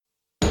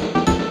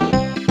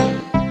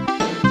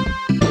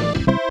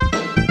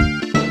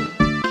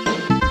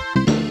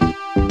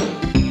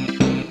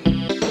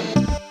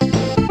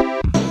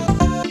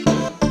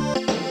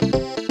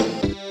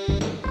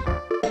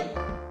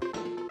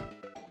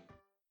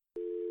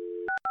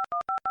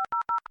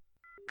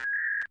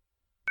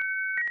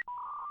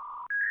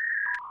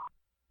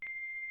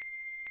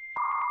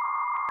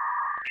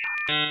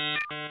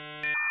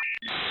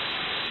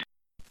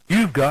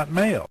You've got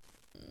mail.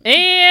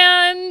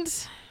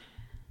 And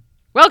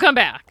welcome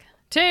back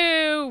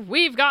to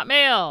We've Got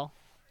Mail.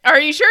 Are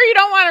you sure you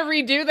don't want to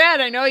redo that?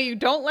 I know you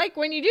don't like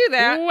when you do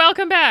that.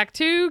 Welcome back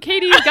to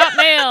Katie's Got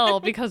Mail,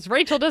 because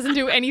Rachel doesn't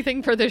do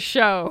anything for this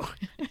show.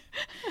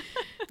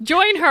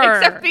 Join her.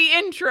 Except the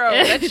intro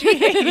that she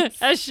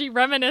hates. As she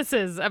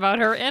reminisces about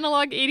her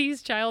analog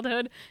 80s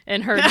childhood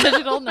and her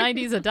digital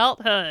 90s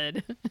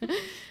adulthood.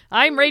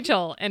 I'm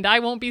Rachel, and I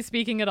won't be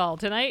speaking at all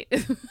tonight.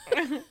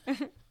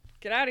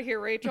 Get out of here,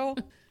 Rachel.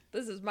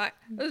 This is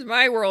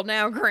my world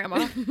now,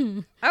 Grandma.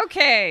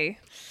 Okay.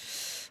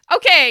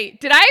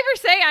 Did I ever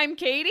say I'm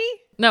Katie?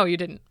 No, you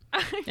didn't.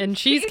 And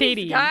she's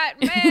Katie. Got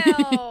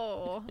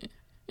mail.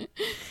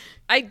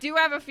 I do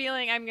have a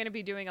feeling I'm going to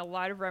be doing a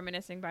lot of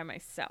reminiscing by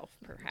myself,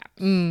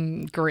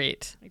 perhaps.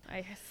 Great.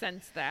 I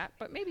sense that,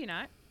 but maybe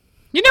not.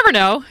 You never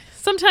know.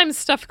 Sometimes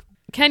stuff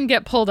can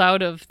get pulled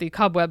out of the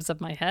cobwebs of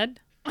my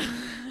head.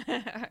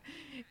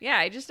 Yeah,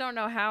 I just don't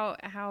know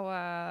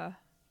how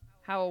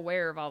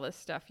aware of all this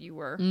stuff you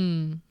were.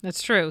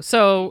 That's true.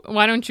 So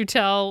why don't you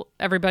tell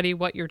everybody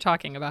what you're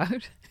talking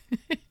about?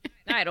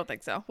 I don't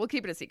think so. We'll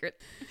keep it a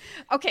secret.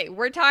 Okay,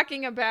 we're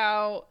talking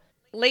about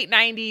late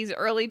 90s,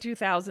 early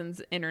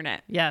 2000s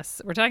internet.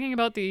 Yes, we're talking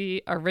about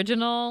the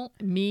original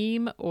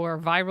meme or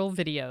viral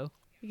video.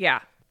 Yeah.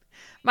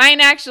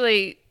 Mine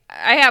actually,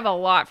 I have a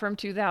lot from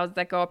 2000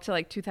 that go up to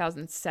like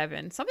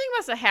 2007. Something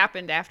must have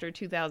happened after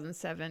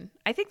 2007.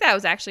 I think that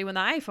was actually when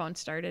the iPhone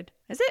started.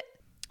 Is it?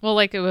 Well,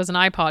 like it was an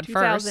iPod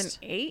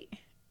 2008?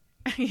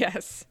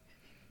 Yes.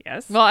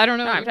 Well, I don't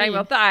know. No, I'm talking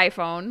about the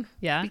iPhone.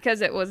 Yeah.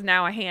 Because it was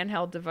now a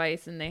handheld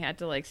device and they had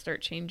to like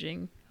start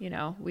changing,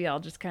 we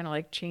all just kind of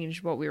like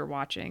changed what we were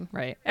watching.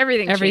 Right.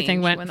 Everything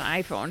changed went when the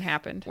iPhone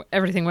happened.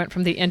 Everything went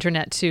from the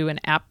internet to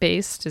an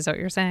app-based. Is that what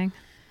you're saying?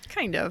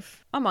 Kind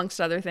of, amongst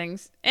other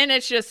things. And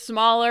it's just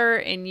smaller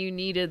and you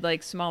needed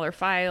like smaller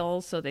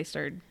files. So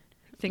things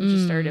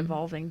just started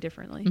evolving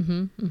differently.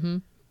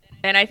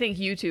 And I think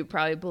YouTube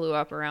probably blew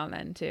up around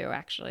then too,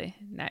 actually.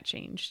 And that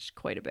changed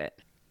quite a bit.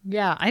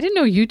 Yeah. I didn't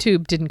know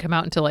YouTube didn't come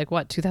out until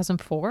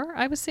 2004,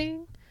 I was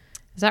seeing.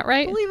 Is that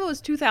right? I believe it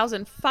was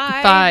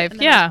 2005. And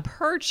then yeah. It was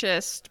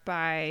purchased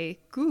by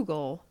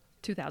Google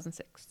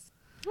 2006.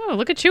 Oh,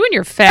 look at you and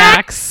your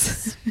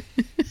facts.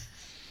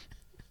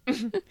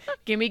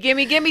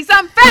 Gimme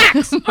some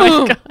facts.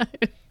 Oh, my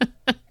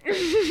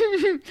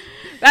God.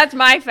 That's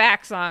my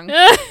fact song.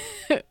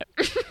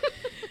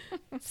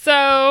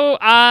 So,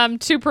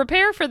 to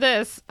prepare for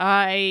this,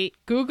 I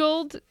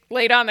Googled.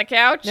 Laid on the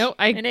couch. No,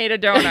 and ate a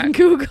donut.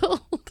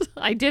 Googled.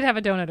 I did have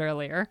a donut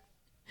earlier.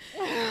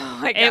 Oh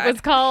my God. It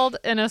was called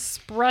an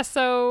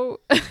espresso.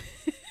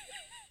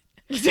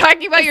 You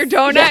talking about your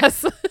donut?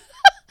 Yes.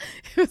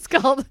 It was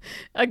called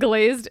a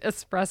glazed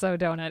espresso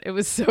donut. It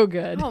was so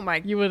good. Oh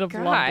my You would have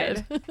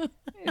loved it.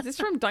 Is this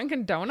from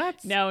Dunkin'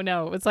 Donuts? No.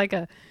 It was like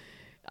a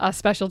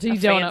specialty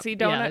fancy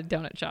donut? Yeah, a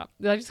donut shop.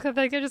 I just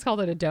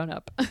called it a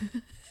donut.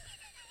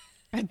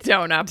 A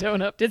donut.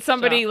 Donut. Did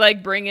somebody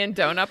shop. bring in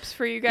donuts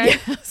for you guys?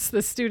 Yes,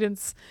 the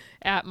students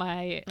at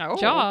my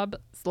job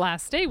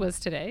last day was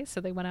today,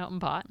 so they went out and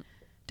bought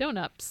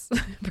donuts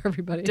for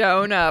everybody.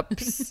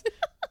 Donuts.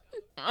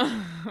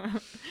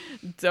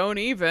 Don't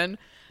even.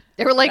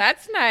 They were like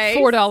that's nice.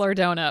 $4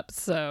 donuts,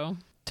 so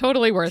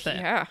totally worth it.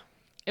 Yeah.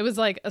 It was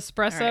like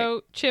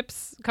espresso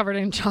chips covered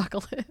in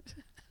chocolate.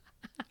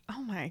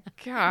 Oh my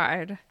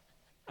God.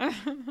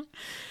 It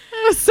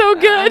was so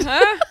good.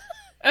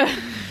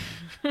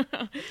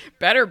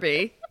 Better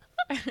be.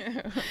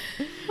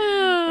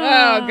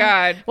 Oh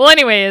God. Well,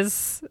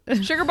 anyways,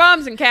 Sugar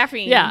bombs and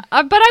caffeine. yeah,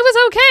 but I was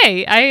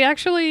okay. I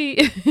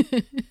actually,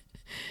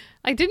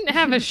 I didn't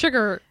have a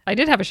sugar. I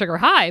did have a sugar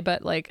high,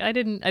 but I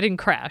didn't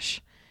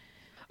crash.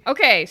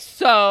 Okay,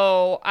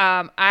 so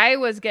I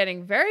was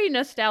getting very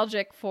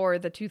nostalgic for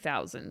the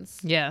 2000s.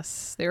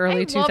 Yes, the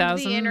early 2000s. I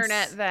loved the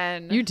internet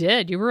then. You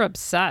did. You were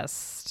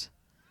obsessed.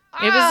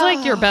 It was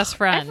like your best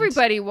friend.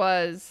 Everybody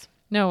was.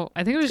 No,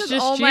 I think it was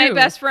just all you. my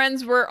best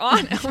friends were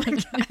on. Oh my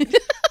God.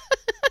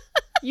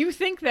 You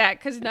think that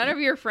because none of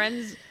your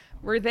friends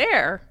were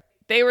there.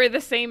 They were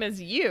the same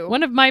as you.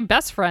 One of my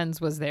best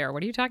friends was there.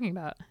 What are you talking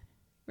about?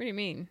 What do you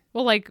mean?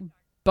 Well,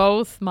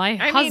 both my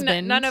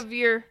husband none of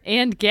your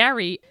and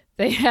Gary,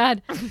 they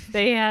had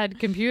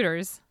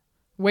computers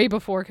way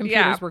before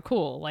computers were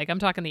cool. I'm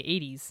talking the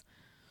 80s.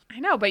 I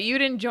know, but you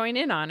didn't join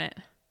in on it.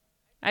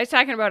 I was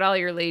talking about all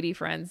your lady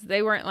friends.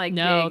 They weren't big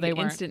they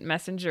weren't. instant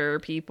messenger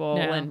people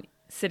and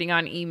sitting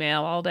on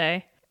email all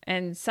day.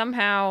 And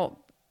somehow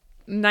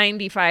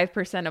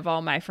 95% of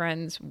all my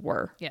friends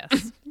were.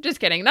 Yes. Just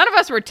kidding. None of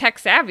us were tech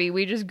savvy.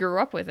 We just grew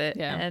up with it.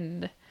 Yeah.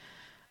 And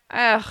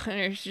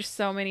there's just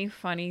so many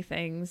funny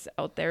things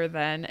out there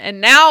then.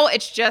 And now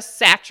it's just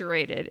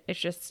saturated. It's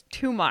just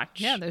too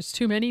much. Yeah, there's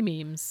too many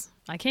memes.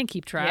 I can't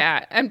keep track.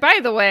 Yeah. And by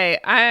the way,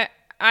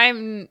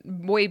 I'm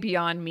way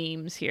beyond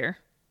memes here.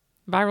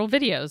 Viral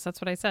videos. That's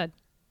what I said.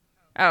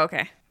 Oh,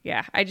 okay.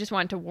 Yeah. I just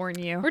wanted to warn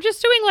you. We're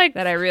just doing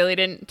that I really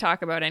didn't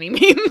talk about any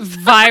memes.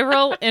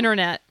 viral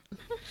internet,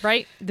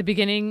 right? The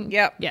beginning.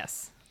 Yep.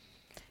 Yes.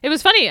 It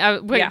was funny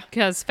Yeah.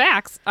 because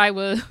facts, I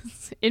was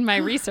in my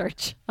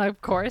research,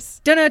 of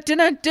course.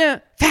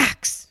 Dun-dun-dun-dun-dun.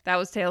 Facts. That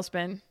was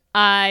Tailspin.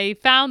 I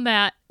found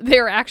that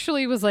there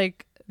actually was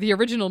like the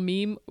original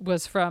meme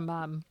was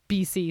from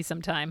BC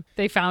sometime.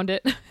 They found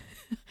it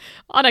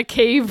on a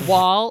cave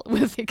wall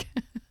with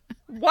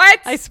What?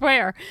 I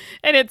swear.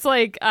 And it's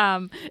like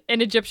an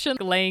Egyptian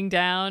laying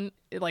down,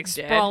 like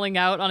Dead. sprawling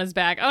out on his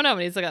back. Oh no,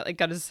 and he's like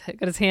got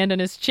his hand on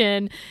his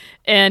chin,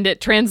 and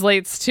it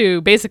translates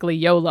to basically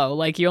YOLO,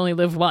 like you only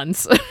live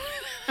once.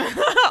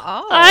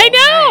 Oh, I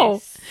know.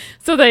 nice.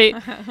 So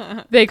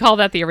they call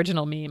that the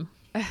original meme.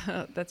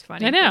 That's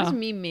funny. I know. What does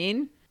meme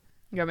mean?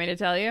 You want me to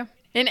tell you?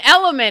 An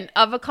element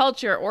of a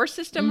culture or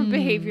system of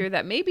behavior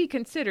that may be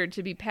considered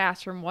to be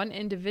passed from one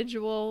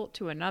individual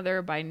to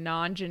another by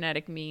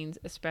non-genetic means,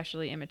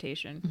 especially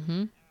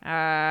imitation.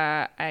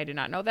 I did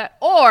not know that.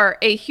 Or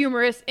a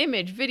humorous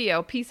image,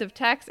 video, piece of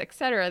text,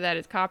 etc. that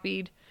is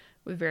copied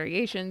with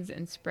variations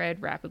and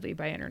spread rapidly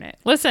by internet.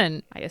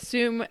 Listen, I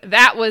assume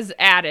that was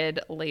added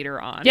later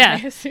on. Yeah.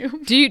 I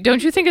assume.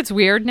 don't you think it's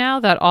weird now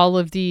that all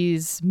of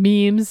these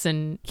memes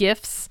and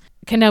GIFs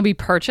can now be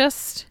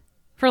purchased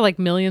for like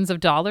millions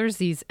of dollars,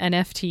 these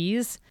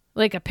NFTs?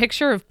 Like a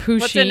picture of Pusheen.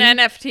 What's an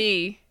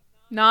NFT?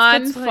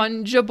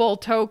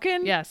 Non-fungible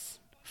token? Yes.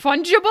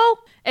 Fungible?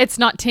 It's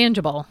not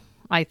tangible,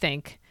 I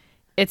think.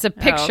 It's a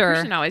picture.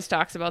 Christian always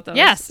talks about those.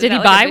 Yes. Is Did he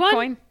that buy like a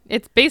one? Bitcoin?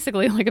 It's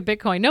basically like a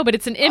Bitcoin. No, but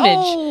it's an image.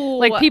 Oh.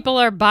 Like people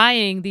are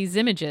buying these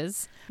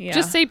images. Yeah.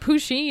 Just say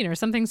Pusheen or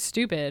something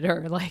stupid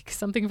or like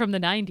something from the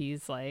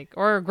 90s, like,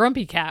 or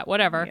Grumpy Cat,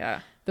 whatever.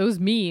 Yeah. Those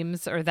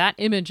memes or that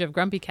image of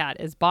Grumpy Cat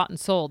is bought and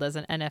sold as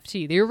an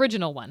NFT, the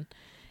original one.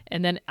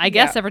 And then I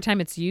guess Yeah. every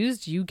time it's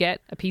used, you get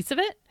a piece of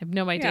it. I have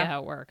no idea Yeah. how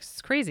it works.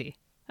 It's crazy.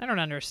 I don't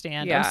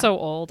understand. Yeah. I'm so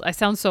old. I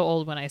sound so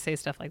old when I say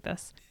stuff like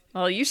this.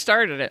 Well, you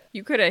started it.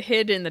 You could have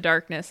hid in the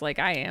darkness like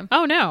I am.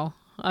 Oh no.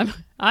 I'm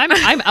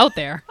out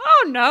there.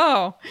 Oh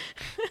no.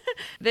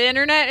 The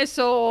internet is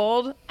so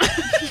old.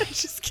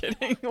 Just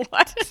kidding.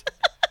 What?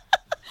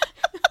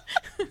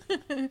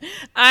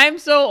 I'm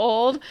so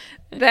old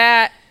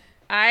that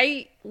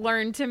I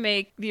learned to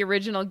make the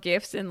original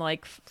GIFs in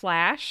like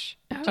Flash.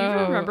 Do you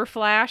Oh. remember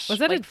Flash? Was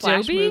that like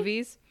Flash Adobe?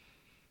 movies?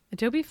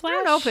 Adobe Flash? I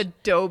don't know if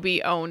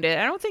Adobe owned it.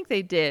 I don't think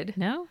they did.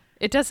 No?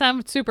 It does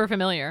sound super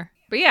familiar.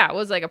 But yeah, it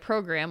was like a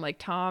program. Like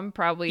Tom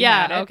probably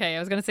had Yeah, it. okay. I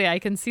was going to say I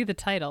can see the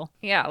title.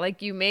 Yeah,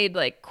 like you made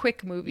like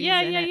quick movies.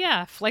 Yeah, in yeah, it.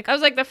 yeah. Like That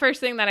was like the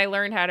first thing that I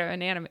learned how to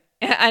animate.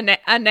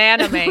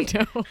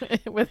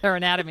 with her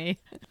anatomy.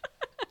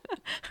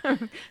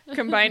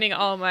 Combining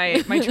all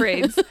my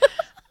trades.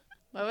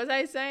 What was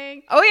I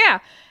saying? Oh yeah.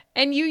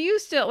 And you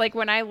used to, like,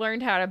 when I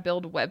learned how to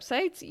build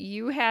websites,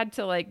 you had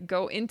to like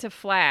go into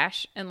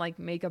Flash and like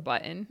make a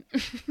button.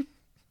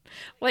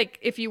 Like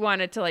if you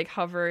wanted to like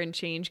hover and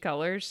change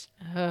colors.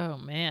 Oh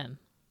man.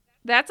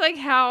 That's like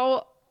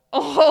how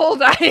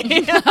old I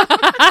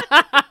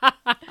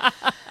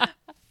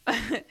am.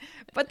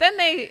 But then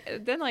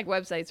like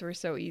websites were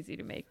so easy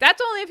to make.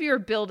 That's only if you were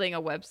building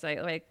a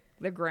website like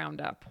the ground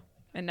up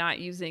and not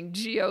using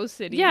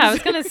GeoCities. Yeah, I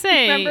was going to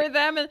say. Remember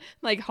them?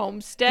 Like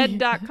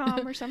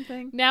homestead.com or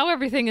something? Now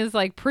everything is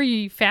like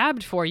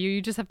prefabbed for you.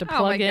 You just have to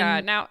plug Oh my in.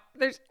 God. Now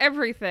there's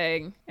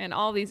everything and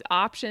all these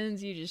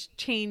options. You just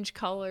change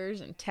colors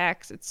and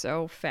text. It's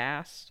so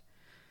fast.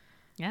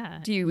 Yeah.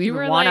 Do you were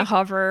even want to like-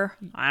 hover?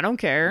 I don't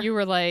care. You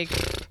were like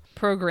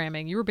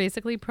programming. You were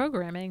basically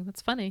programming.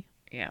 That's funny.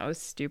 Yeah, it was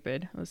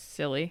stupid. It was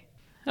silly.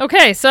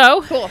 Okay,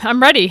 so Cool. I'm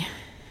ready.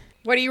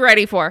 What are you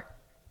ready for?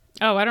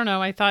 Oh, I don't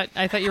know. I thought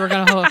you were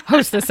going to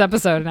host this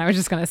episode, and I was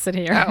just going to sit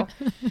here. Oh.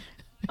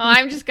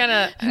 I'm just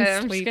gonna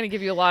Sweet.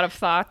 give you a lot of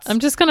thoughts. I'm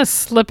just going to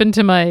slip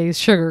into my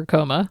sugar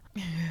coma.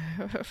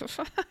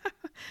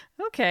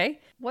 Okay.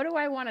 What do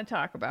I want to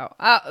talk about?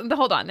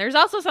 Hold on. There's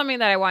also something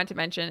that I want to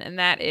mention, and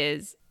that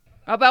is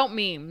about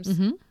memes.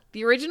 Mm-hmm.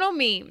 The original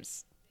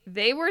memes,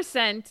 they were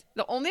sent.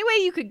 The only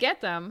way you could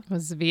get them It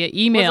was via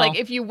email. was like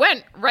if you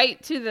went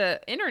right to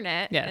the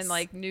internet Yes. and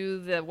like knew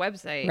the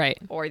website, Right.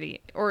 or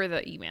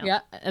the email. Yeah,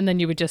 and then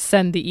you would just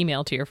send the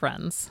email to your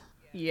friends.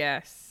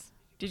 Yes.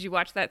 Did you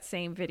watch that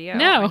same video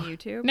No. on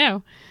YouTube?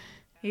 No.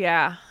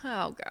 Yeah.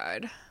 Oh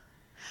God.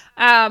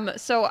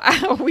 So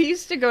we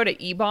used to go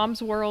to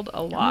E-Bombs World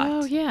a lot.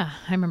 Oh yeah,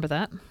 I remember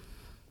that.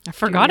 I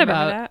forgot remember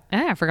about that?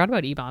 Yeah, I forgot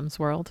about E-Bombs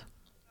World.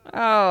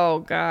 Oh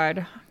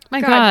God. My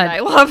God, God. I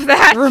love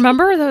that.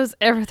 Remember those?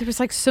 There was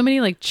like so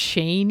many like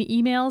chain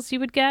emails you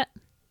would get.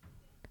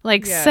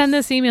 Like Yes. send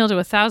this email to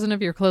 1,000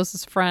 of your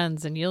closest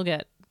friends, and you'll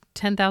get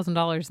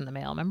 $10,000 in the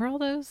mail. Remember all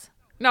those?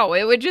 No,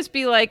 it would just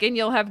be like, and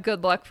you'll have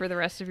good luck for the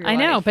rest of your life. I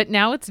know, but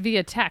now it's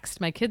via text.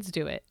 My kids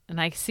do it, and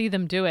I see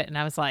them do it, and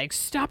I was like,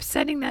 stop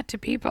sending that to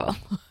people.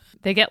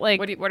 They get like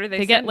What are they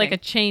They get like a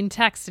sending? chain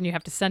text, and you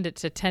have to send it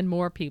to 10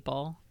 more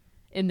people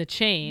in the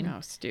chain.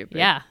 Oh, stupid.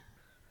 Yeah.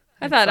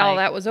 I thought all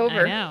like- that was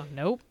over. I know.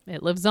 Nope.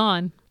 It lives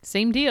on.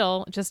 Same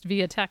deal, just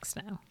via text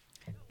now.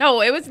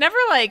 No, it was never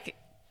like,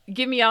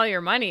 give me all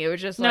your money. It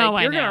was just No, like,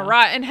 I you're going know. to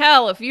rot in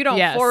hell if you don't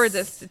Yes. forward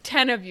this to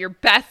 10 of your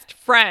best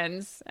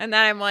friends. And then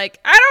I'm like,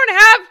 I don't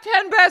have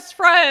 10 best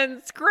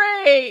friends.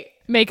 Great.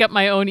 make up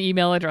my own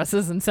email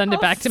addresses and send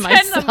it back to Send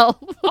them myself.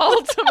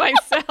 all to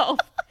myself.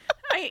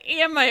 I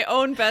am my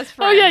own best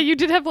friend. Oh yeah, you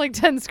did have like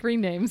 10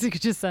 screen names. You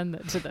could just send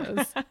that to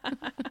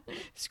those.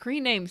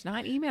 Screen names,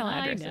 not email I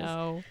addresses.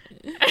 know.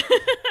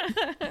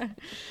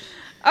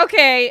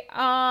 Okay.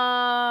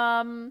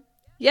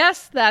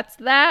 Yes, that's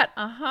that.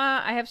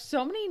 I have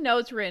so many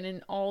notes written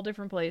in all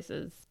different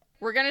places.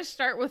 We're gonna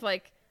start with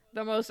like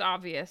the most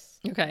obvious.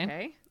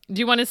 Okay. Do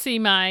you want to see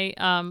my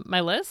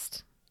my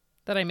list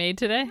that I made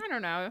today? I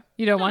don't know.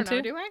 You don't want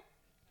to? Do I?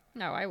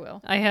 No, I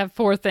will. I have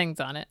 4 things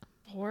on it.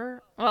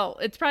 4? Well,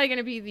 it's probably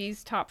gonna be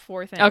these top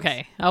 4 things.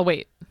 Okay, I'll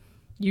wait.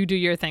 You do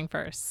your thing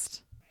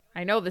first.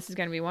 I know this is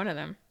gonna be one of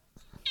them.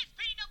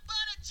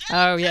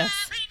 Oh yes.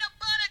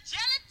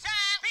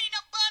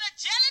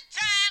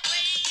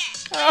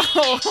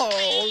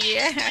 Oh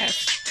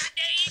yes.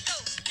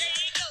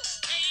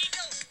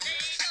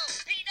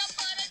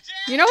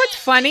 You know what's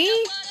funny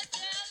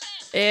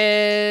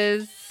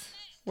is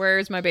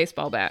where's my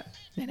baseball bat?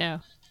 I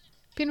know.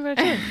 Peanut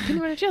butter jelly.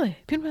 Peanut butter jelly.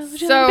 Peanut butter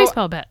jelly. So-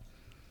 Baseball bat.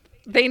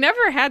 They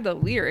never had the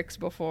lyrics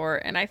before,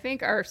 and I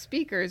think our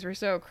speakers were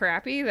so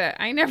crappy that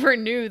I never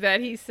knew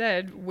that he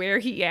said where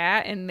he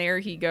at and there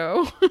he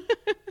go.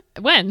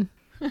 When?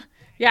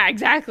 Yeah,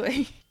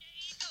 exactly.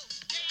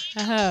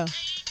 Oh.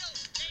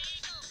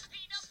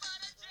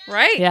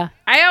 Right? Yeah.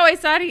 I always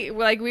thought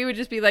we would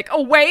just be like,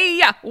 oh, way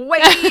ya.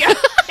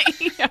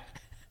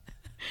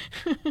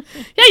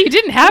 Yeah, you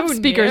didn't have Who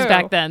speakers knew?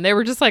 back then. They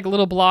were just like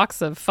little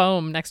blocks of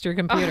foam next to your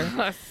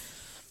computer.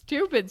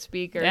 Stupid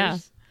speakers. Yeah.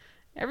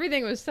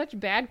 Everything was such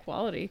bad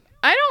quality.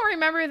 I don't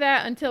remember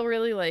that until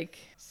really like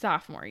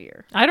sophomore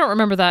year. I don't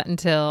remember that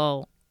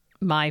until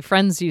my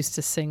friends used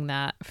to sing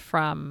that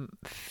from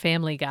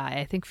Family Guy.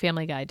 I think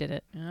Family Guy did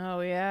it.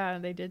 Oh, yeah,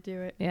 they did do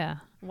it. Yeah.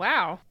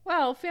 Wow.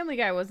 Well, Family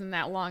Guy wasn't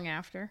that long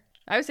after.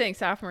 I was saying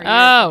sophomore year.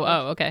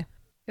 Oh, okay.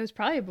 It was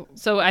probably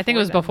So I think it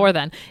was then. before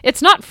then.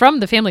 It's not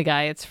from the Family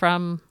Guy. It's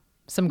from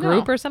some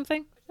group No. or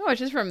something. No, it's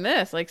just from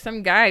this. Like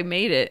some guy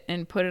made it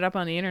and put it up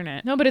on the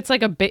internet. No, but it's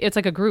like it's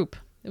like a group.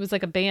 It was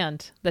like a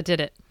band that did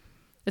it.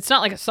 It's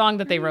not like a song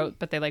that they wrote,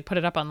 but they like put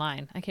it up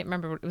online. I can't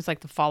remember. It was like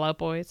the Fall Out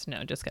Boys.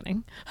 No, just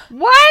kidding.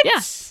 What? Yeah.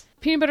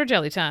 Peanut Butter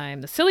Jelly Time.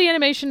 The silly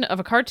animation of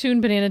a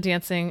cartoon banana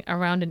dancing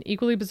around an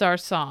equally bizarre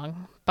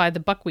song by the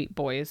Buckwheat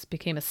Boys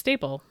became a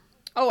staple.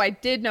 Oh, I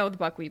did know the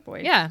Buckwheat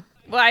Boys. Yeah.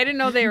 Well, I didn't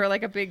know they were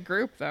like a big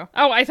group though.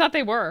 Oh, I thought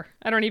they were.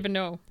 I don't even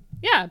know.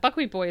 Yeah,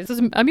 Buckwheat Boys is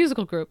a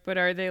musical group. But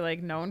are they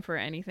like known for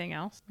anything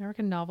else?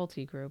 American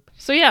novelty group.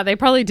 So yeah, they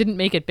probably didn't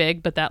make it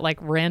big, but that like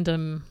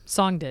random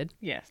song did.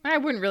 Yes. I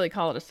wouldn't really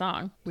call it a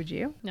song, would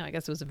you? No, I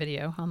guess it was a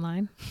video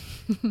online.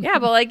 Yeah,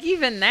 but like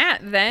even that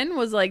then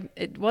was like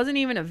it wasn't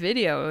even a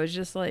video. It was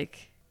just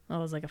like it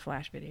was like a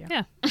flash video.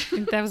 Yeah, I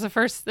think that was the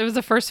first. It was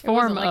the first It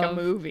wasn't form like of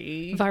a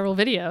movie. viral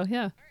video.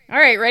 Yeah. All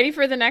right, ready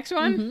for the next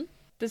one?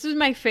 This is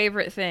my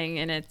favorite thing,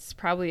 and it's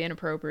probably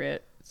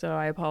inappropriate. So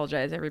I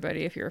apologize,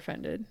 everybody, if you're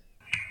offended.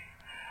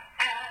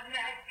 I'm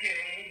not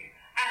gay,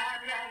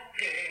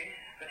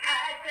 but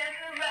I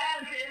dance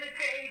around in a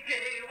gay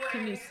way.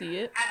 Can you see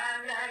it?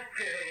 I'm not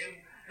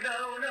gay,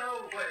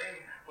 no way.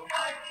 But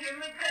watching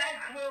me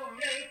dance will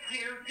make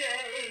you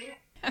gay.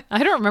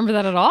 I don't remember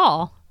that at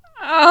all.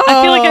 Oh,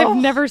 I feel like I've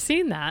never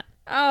seen that.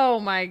 Oh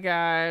my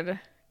god.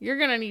 You're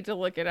gonna need to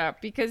look it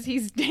up because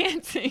he's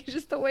dancing.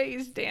 Just the way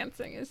he's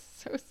dancing is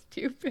so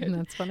stupid. And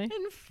that's funny.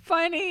 And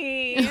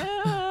funny.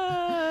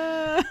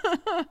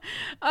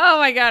 Oh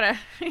my god. I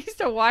used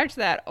to watch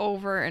that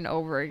over and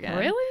over again.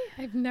 Really?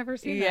 I've never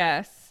seen that.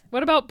 Yes.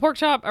 What about pork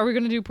chop? Are we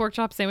going to do pork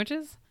chop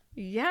sandwiches?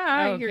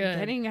 Yeah, Oh, you're good.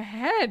 getting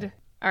ahead.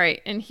 All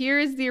right, and here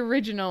is the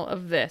original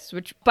of this,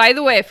 which, by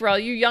the way, for all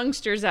you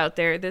youngsters out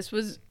there, this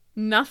was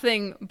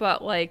nothing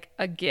but like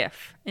a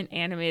GIF, an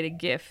animated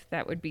GIF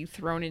that would be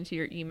thrown into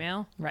your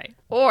email. Right.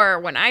 Or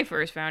when I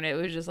first found it,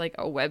 it was just like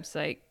a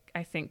website,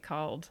 I think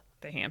called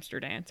The Hamster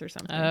Dance or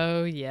something.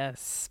 Oh,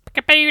 yes.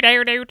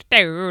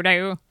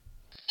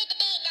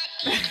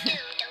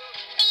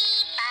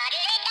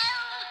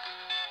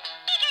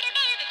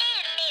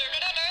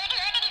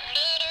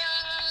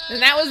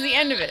 And that was the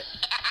end of it.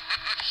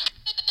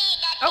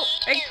 Oh,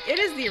 it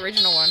is the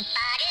original one.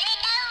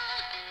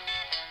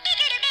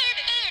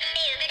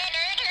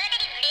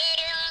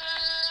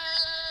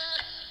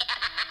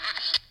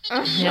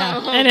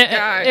 Yeah. Oh, And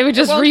God. it would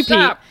just won't repeat.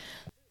 stop.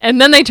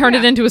 And then they turned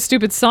it Yeah. into a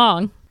stupid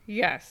song.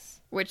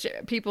 Yes, which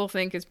people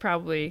think is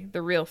probably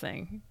the real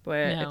thing,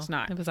 but No, it's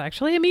not. It was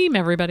actually a meme,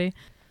 everybody.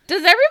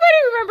 Does everybody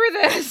remember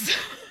this?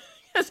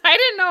 Because I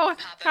didn't know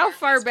how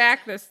far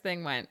back this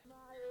thing went.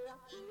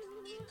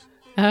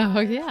 Oh,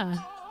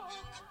 yeah.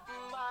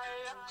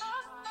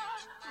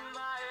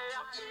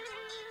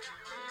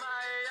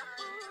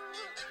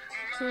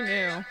 Who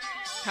knew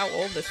how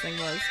old this thing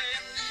was?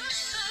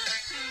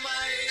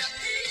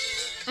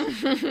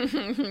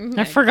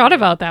 I forgot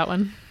about that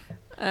one.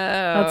 Oh,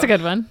 That's a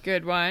good one.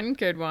 Good one.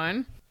 Good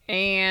one.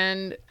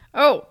 And,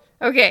 oh,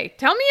 okay.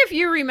 Tell me if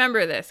you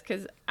remember this,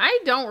 because I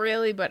don't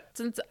really, but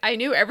since I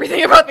knew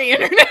everything about the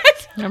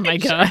internet. Oh my I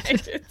God.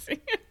 did see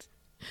it.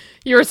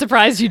 You were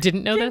surprised you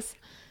didn't know this?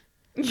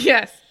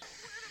 Yes.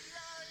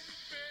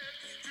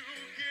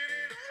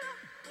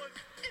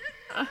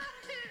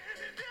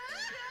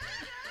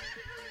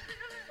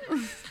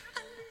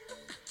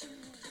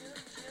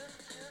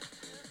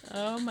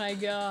 Oh my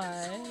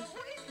god.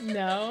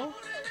 No.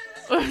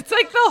 It's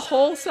like the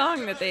whole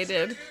song that they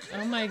did.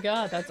 Oh my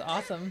god, that's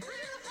awesome.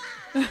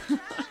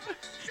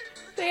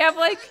 They have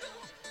like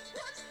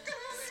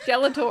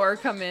Skeletor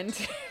come in.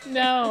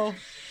 No.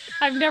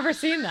 I've never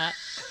seen that.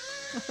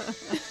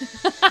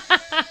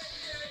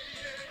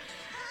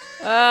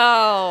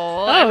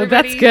 Oh, Oh,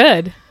 that's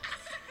good.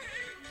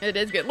 It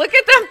is good. Look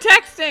at them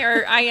texting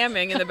or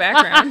IMing in the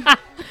background.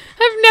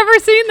 I've never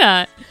seen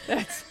that.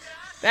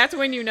 That's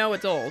when you know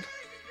it's old.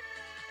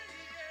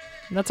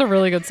 That's a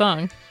really good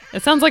song.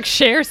 It sounds like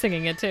Cher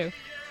singing it too.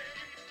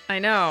 I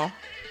know.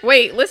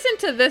 Wait, listen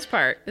to this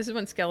part. This is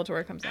when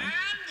Skeletor comes on.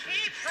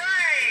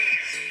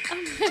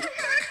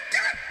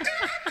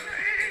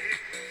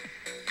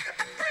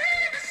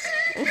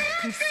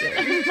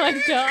 Oh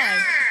my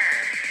god.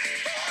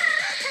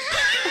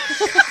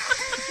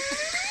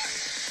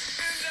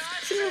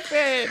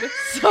 Stupid.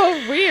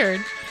 So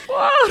weird.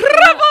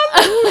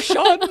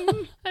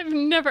 Revolution.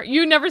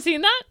 You never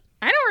seen that?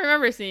 I don't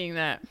remember seeing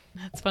that.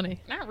 That's funny.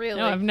 Not really.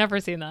 No, I've never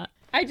seen that.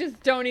 I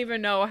just don't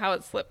even know how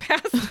it slipped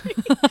past me.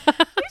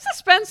 I used to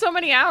spend so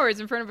many hours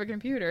in front of a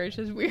computer. It's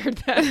just weird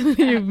that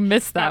You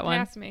missed that got one.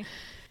 past me.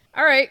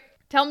 All right,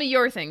 tell me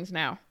your things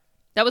now.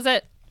 That was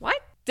it. What?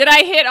 Did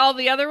I hit all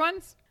the other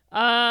ones?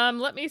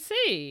 Let me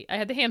see. I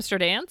had the hamster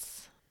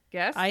dance.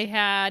 Guess. I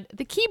had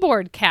the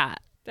keyboard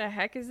cat. The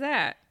heck is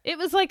that? It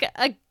was like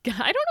I don't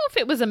know if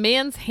it was a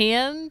man's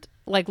hand,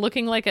 like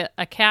looking like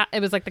a cat. It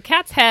was like the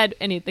cat's head,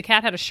 and the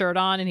cat had a shirt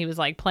on, and he was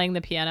like playing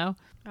the piano.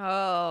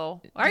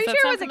 Oh. Are Does you that sure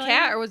it sound was a familiar?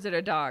 cat or was it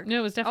a dog? No,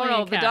 it was Oh definitely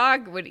no, a the cat.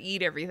 dog would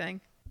eat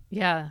everything.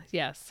 Yeah,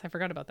 yes. I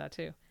forgot about that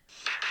too.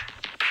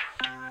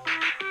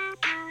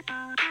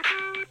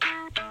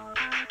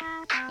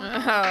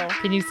 Oh.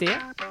 Can you see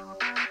it?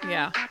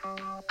 Yeah.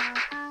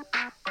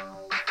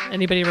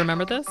 Anybody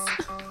remember this?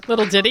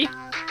 Little ditty?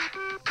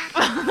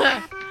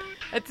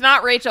 It's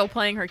not Rachel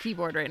playing her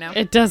keyboard right now.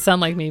 It does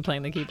sound like me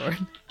playing the keyboard.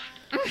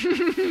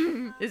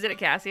 Is it a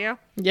Casio?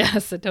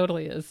 Yes, it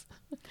totally is.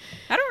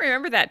 I don't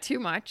remember that too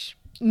much.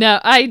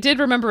 No, I did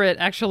remember it.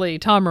 Actually,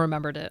 Tom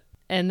remembered it.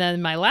 And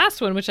then my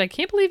last one, which I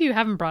can't believe you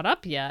haven't brought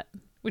up yet,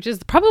 which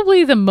is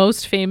probably the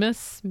most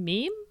famous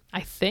meme,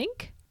 I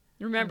think.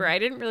 Remember, I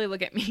didn't really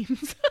look at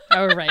memes.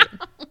 Oh, right.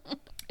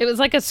 It was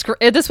like this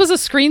was a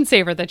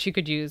screensaver that you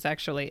could use,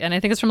 actually. And I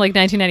think it's from like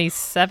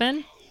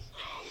 1997.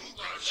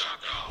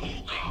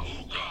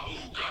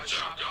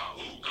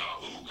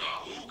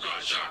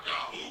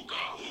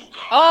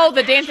 Oh,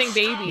 the dancing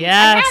baby.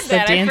 Yes, I had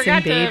that. the I dancing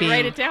forgot baby. to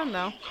write it down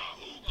though.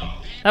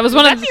 That was Was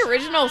one that of the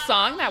original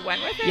song that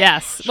went with it?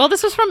 Yes. Well,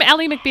 this was from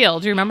Ally McBeal.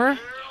 Do you remember?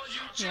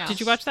 Yeah. Did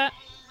you watch that?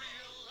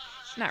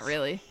 Not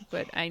really,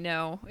 but I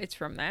know it's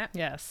from that.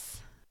 Yes.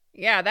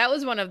 Yeah, that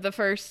was one of the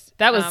first.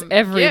 That was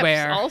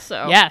everywhere. GIFs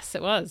also. Yes,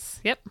 it was.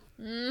 Yep.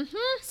 Mm-hmm.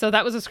 So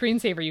that was a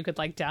screensaver you could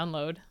like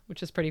download,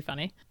 which is pretty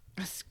funny.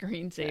 A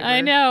screensaver.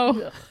 I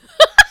know.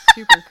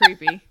 Super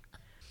creepy.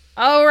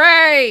 All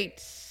right.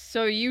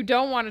 So you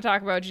don't want to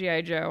talk about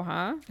G.I. Joe,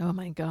 huh? Oh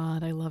my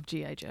God, I love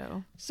G.I.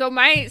 Joe. So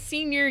my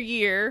senior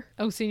year,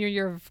 Oh, senior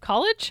year of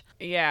college?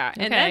 yeah,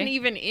 and Okay. then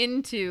even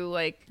into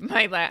like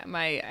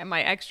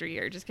my extra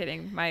year. Just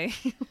kidding. My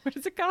what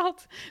is it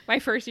called? My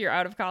first year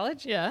out of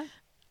college. Yeah.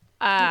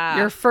 Uh,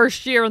 Your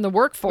first year in the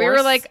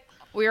workforce.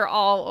 we were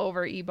all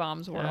over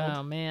E-Bomb's world.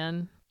 Oh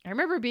man. I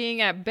remember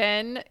being at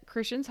Ben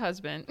Christian's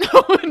husband.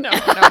 No.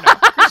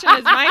 Christian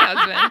is my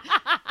husband.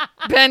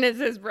 Ben is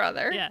his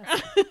brother.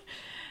 Yes.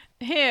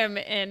 Him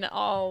and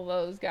all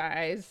those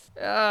guys.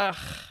 Ugh.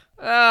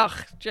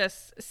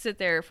 Just sit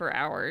there for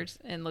hours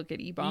and look at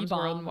E-Bomb's E-Bomb.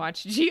 world and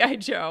watch G.I.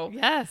 Joe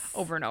Yes.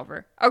 over and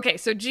over. Okay,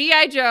 so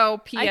G.I.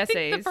 Joe PSAs. I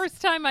think the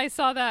first time I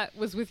saw that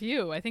was with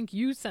you. I think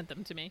you sent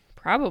them to me.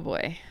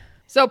 Probably.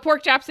 So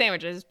pork chop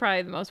sandwiches is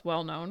probably the most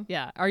well known.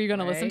 Yeah. Are you going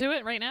to listen Right. to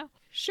it right now?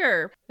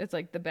 Sure. It's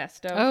like the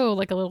best of. Oh,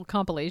 like a little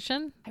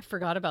compilation? I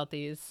forgot about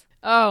these.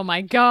 Oh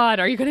my God.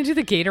 Are you going to do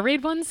the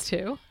Gatorade ones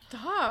too?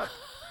 Stop.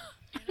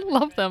 I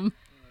love them.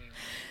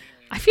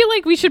 I feel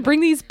like we should bring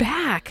these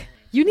back.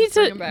 You need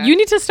Bring 'em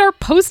back. to start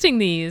posting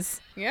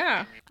these.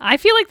 Yeah. I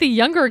feel like the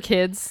younger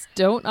kids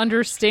don't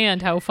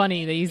understand how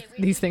funny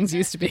these things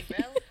used to be.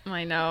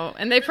 I know.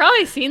 And they've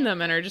probably seen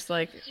them and are just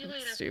like,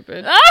 "It's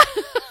stupid.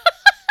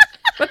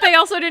 But they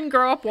also didn't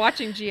grow up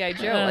watching G.I.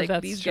 Joe like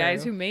that's these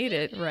guys true. who made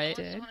it Right.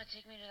 did. Want to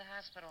take me to the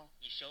hospital?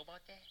 You sure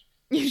about that?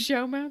 You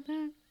show about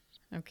that?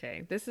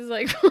 Okay, this is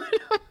like one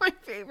of my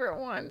favorite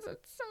ones.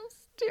 It's so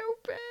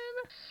stupid.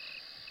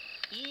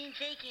 You didn't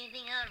take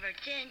anything out of her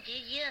tent,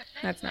 did you?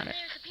 That's not it.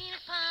 There's a peanut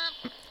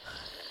pump.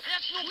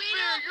 That's no Wait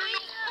fair. up, You're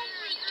wait no up.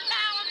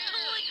 Now I'm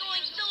totally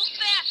going so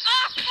fast.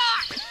 Oh,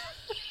 fuck!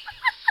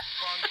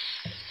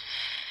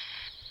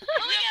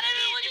 Oh, we gotta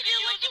do what you do,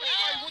 what you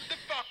Hey, do. what the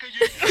fuck are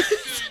you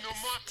doing on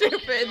my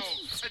Stupid.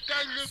 fucking self? And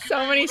don't look at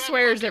So me many when I'm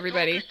swears, fucking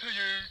everybody. talking to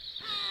you.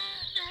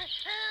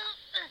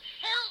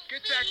 Help Get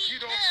me, that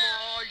kid off my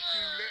help. eyes,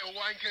 you little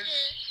wankers.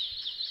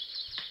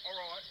 All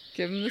right.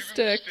 Give him the Give him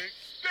stick.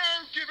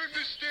 Don't give him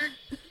the stick.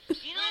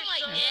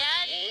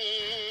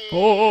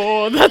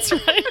 Oh, that's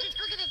right. Let's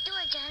go to the door,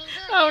 Johnny.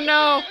 Look. Oh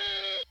no.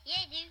 Yeah,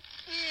 dude.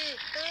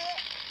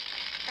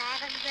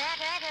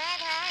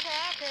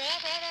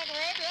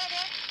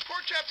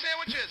 Pork chop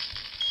sandwiches.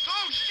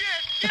 Oh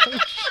shit! Get the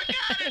fuck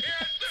out of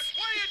here!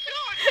 What are you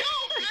doing?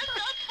 Go! Get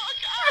the fuck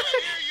out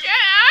of here! You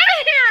Get out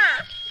of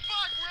here!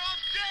 fuck! We're all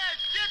dead!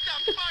 Get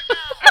the fuck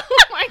out!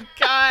 Oh my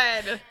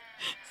god.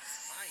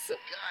 My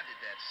God, did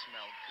that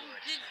smell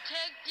good?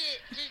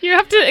 Detective. You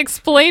have to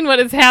explain what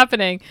is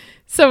happening.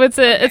 So it's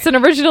an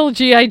original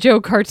G.I.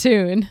 Joe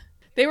cartoon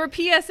They were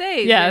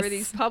PSAs. Yes. They were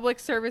these public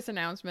service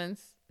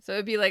announcements. So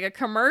it'd be like a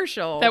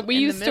commercial That we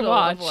in used the to middle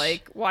watch. of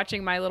like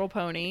watching My Little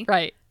Pony.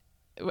 right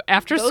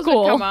after Those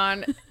school. would come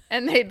on,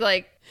 and they'd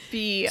like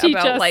be Teach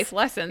about us- life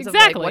lessons of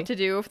exactly. like what to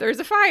do if there's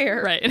a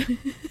fire. Right.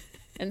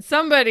 And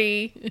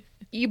somebody,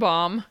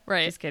 E-Bomb,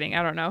 Right. just kidding,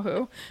 I don't know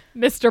who,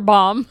 Mr.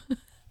 Bomb.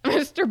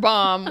 Mr.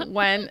 Bomb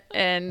went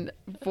and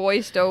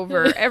voiced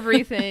over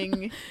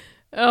everything.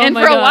 Oh And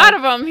my for God. a lot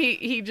of them,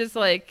 he just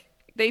like,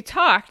 they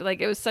talked like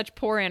it was such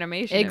poor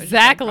animation. It was just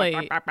like, Exactly.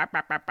 bop, bop, bop,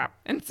 bop, bop, bop.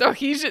 And so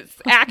he's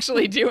just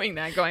actually doing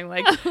that, going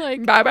like,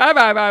 Like- bye, bye,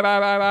 bye, bye, bye,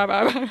 bye, bye,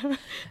 bye, bye.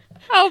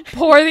 How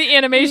poor the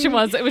animation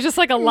was. It was just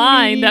like a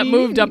line that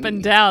moved up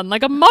and down,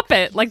 like a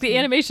Muppet. Like the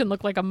animation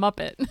looked like a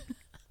Muppet.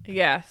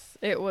 Yes,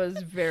 it was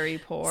very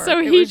poor. So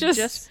It he was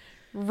just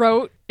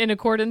wrote in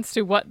accordance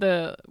to what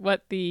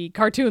the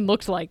cartoon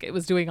looked like it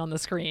was doing on the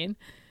screen.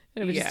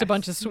 It was just a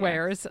bunch of Yes,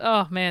 swears.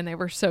 Oh man, they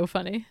were so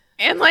funny.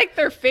 and like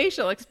their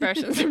facial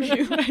expressions of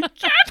you like, get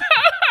the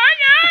fuck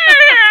out of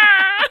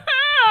here!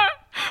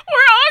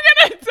 We're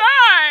all gonna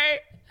die!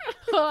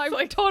 Oh,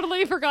 I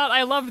totally forgot.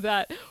 I loved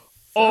that.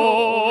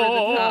 Over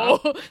the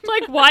top.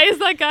 Like why is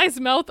that guy's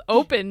mouth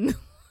open?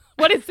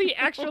 What is he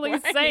actually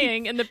Right.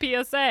 saying in the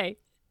PSA?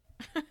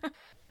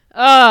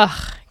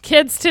 Ugh,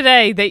 kids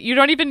today that you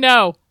don't even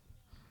know.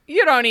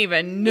 You don't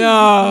even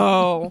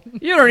know.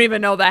 You don't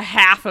even know the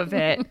half of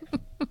it.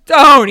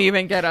 Don't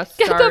even get us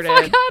Get started. the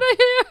fuck out of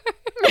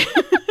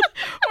here.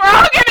 We're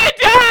all gonna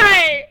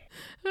die!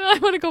 I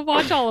want to go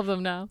watch all of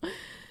them now.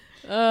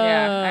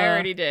 Yeah, I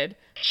already did.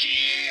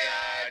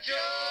 G.I. Joe!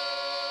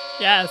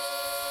 Yes.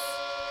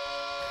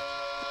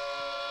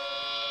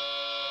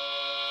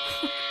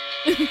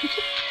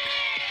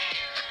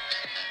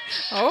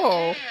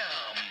 Oh.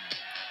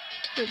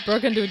 It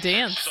broke into a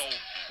dance. So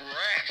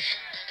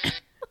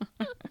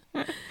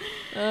fresh.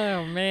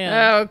 Oh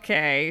man.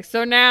 Okay,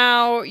 so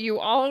now you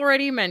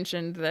already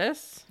mentioned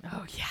this.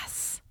 Oh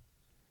yes.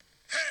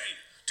 Hey,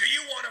 do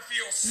you want to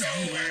feel so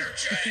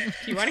energetic?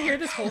 Do you want to hear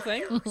this whole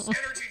thing?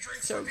 Energy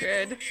drinks So for people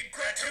good. who need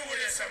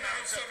gratuitous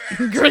amounts of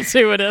energy.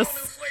 Gratuitous. All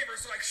new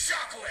flavors like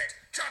chocolate,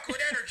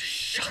 chocolate energy.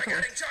 It's like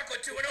adding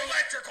chocolate to an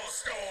electrical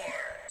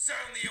store.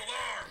 Sound the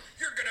alarm.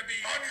 You're gonna be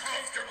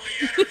uncomfortably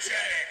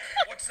energetic.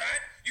 What's that?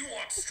 You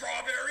want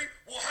strawberry?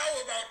 Well, how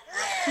about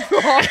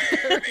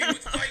raw made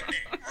with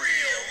lightning?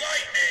 Real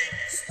lightning.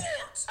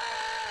 Sports.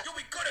 You'll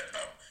be good at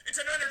them. It's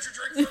an energy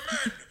drink for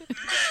men.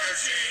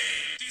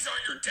 Energy. These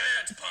aren't your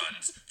dad's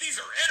puns.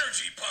 These are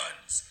energy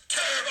puns.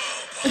 Turbo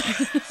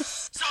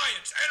puns.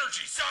 Science,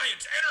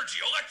 energy,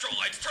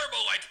 electrolytes, turbo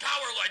lights,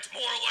 power lights,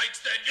 more lights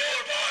than your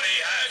body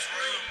has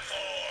room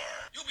for.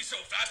 You'll be so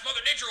fast, Mother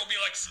Nature will be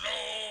like,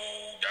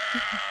 slow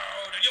down.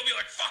 And you'll be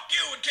like, fuck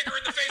you, and kick her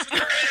in the face with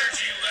your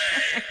energy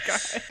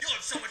legs. You'll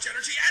have so much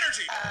energy.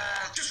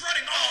 Just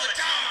running all the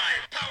time.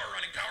 Power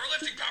running, power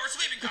lifting, power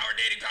sleeping, power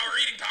dating, power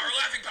eating, power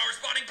laughing, power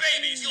spawning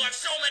babies. You'll have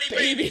so many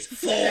babies.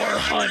 400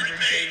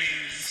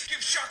 babies.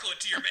 Give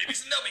chocolate to your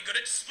babies and they'll be good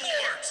at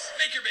sports.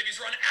 Make your babies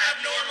run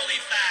abnormally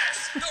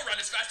fast. They'll run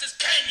as fast as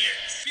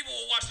Kenyans. People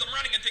will watch them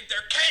running and think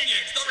they're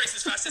Kenyans. They'll race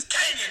as fast as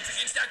Kenyans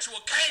against actual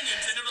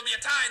Kenyans, and it'll be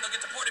a tie and they'll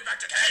get deported back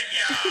to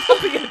Kenya.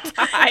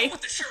 tie. Go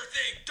with the sure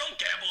thing. Don't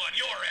gamble on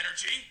your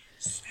energy.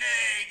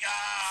 Snake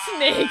Eyes.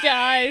 Snake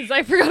Eyes.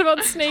 I forgot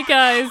about Snake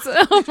Eyes.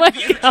 Oh my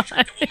The energy god.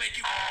 drink that will make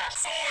you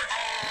sports.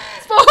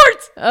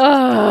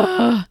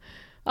 Sports!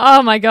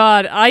 Oh my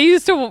god. I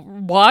used to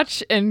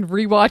watch and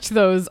rewatch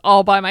those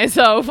all by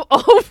myself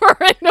over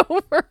and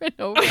over and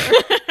over.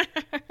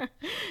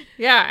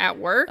 Yeah, at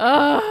work.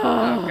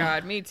 Oh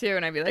god, me too.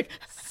 And I'd be like,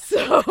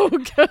 So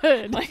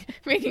good. like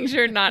making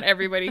sure not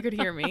everybody could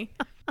hear me.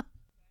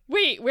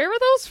 Wait, where were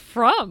those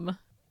from?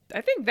 I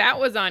think that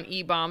was on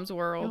E-Bomb's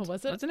World. Oh,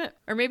 was it? Wasn't it?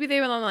 Or maybe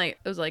they went on like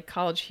it was like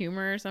College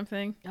Humor or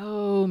something.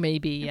 Oh,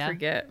 maybe, I yeah.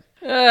 forget.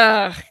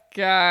 Ugh,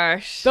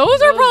 gosh.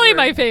 Those are probably were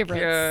my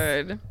favorites.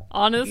 Good.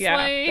 Honestly.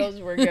 Yeah, those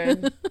were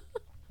good.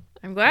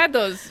 I'm glad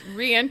those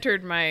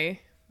re-entered my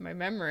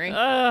memory.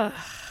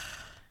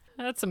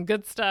 That's some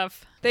good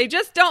stuff. They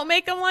just don't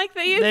make them like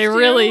they used They to.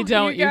 really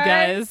don't, you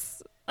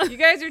guys. You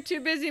guys are too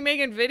busy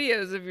making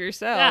videos of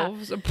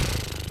yourselves. So,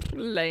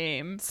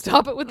 lame.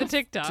 Stop it with the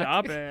TikTok.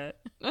 Stop it.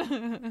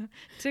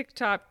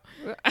 TikTok.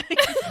 Damn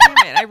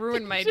it, I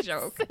ruined my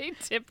joke. Say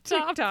tip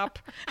top. Tip top.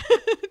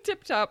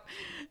 Tip top.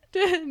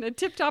 The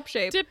tip top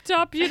shape. Tip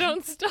top, you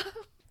don't stop.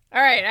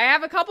 All right, I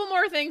have a couple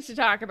more things to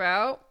talk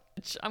about.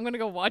 I'm going to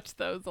go watch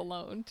those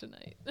alone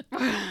tonight.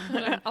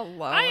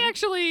 Alone. I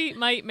actually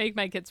might make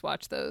my kids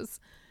watch those.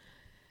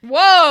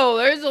 Whoa,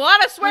 there's a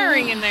lot of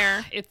swearing in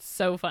there. It's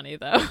so funny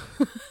though.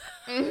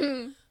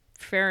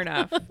 Fair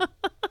enough.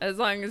 As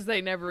long as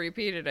they never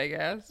repeat it, I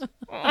guess.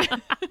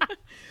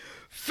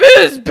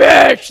 Fizz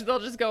bitch! They'll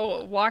just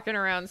go walking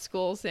around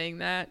school saying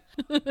that.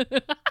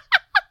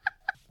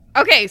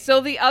 Okay,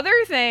 so the other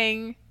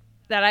thing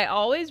that I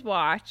always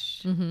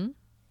watched,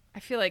 I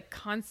feel like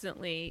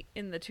constantly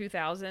in the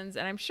 2000s, and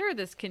I'm sure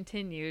this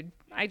continued.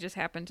 I just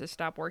happened to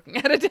stop working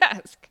at a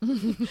desk.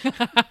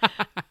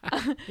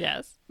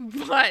 Yes.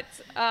 But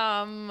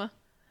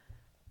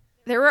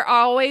there were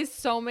always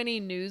so many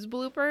news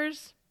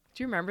bloopers.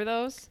 Do you remember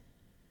those?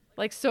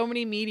 Like so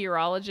many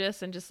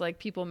meteorologists and just like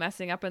people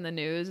messing up in the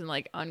news and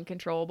like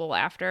uncontrollable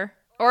laughter.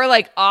 Or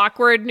like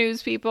awkward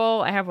news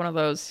people. I have one of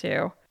those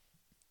too.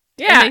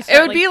 Yeah, they start,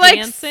 it would be like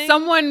dancing?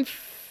 someone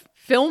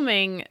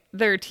filming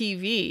their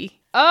TV.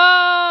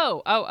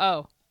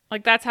 Oh.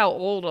 Like that's how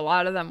old a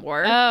lot of them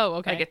were. Oh,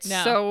 okay. Like it's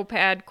No. so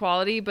bad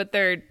quality, but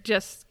they're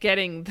just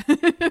getting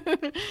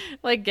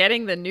like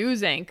getting the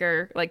news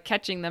anchor, like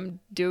catching them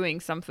doing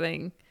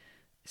something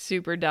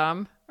super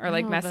dumb or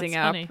like Oh, messing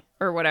that's up funny.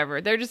 or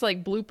whatever. They're just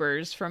like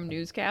bloopers from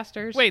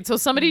newscasters. Wait, so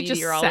somebody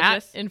just sat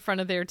Meteorologists. in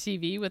front of their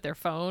TV with their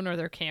phone or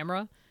their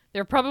camera?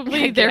 They're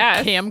probably I their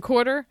guess.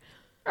 camcorder.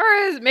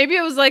 Or maybe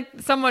it was like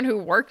someone who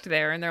worked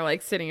there and they're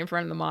like sitting in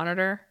front of the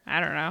monitor. I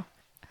don't know.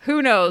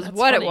 Who knows That's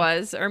what funny. it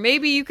was? Or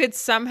maybe you could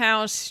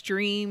somehow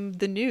stream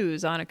the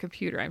news on a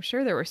computer. I'm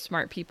sure there were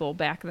smart people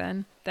back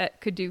then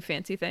that could do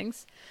fancy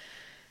things.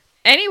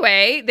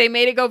 Anyway, they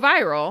made it go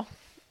viral.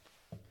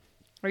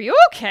 Are you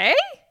okay?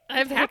 I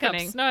have the What's hiccups.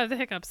 happening? No, I have the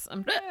hiccups.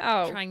 I'm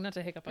Oh. trying not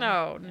to hiccup. on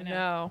No, it. I know.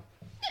 no.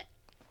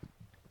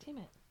 Damn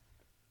it.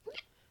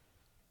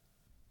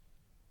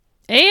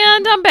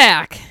 And I'm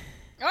back.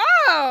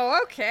 Oh,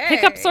 okay.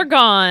 Hiccups are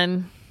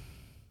gone.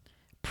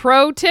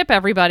 Pro tip,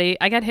 everybody.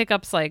 I get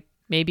hiccups like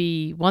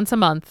maybe once a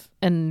month.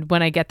 And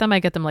when I get them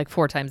like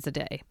 4 times a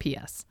day.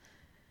 P.S.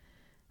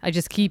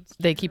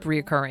 They keep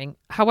reoccurring.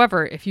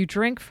 However, if you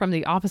drink from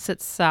the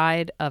opposite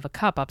side of a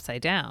cup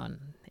upside down,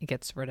 it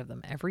gets rid of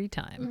them every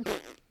time.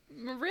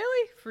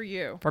 Really? For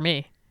you. For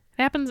me.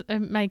 It happens,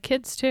 my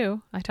kids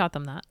too. I taught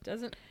them that.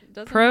 Doesn't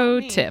Pro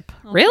help me. tip.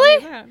 I'll tell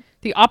Really? you that.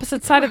 The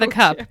opposite side of the Pro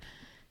cup. tip.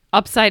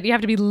 Upside, you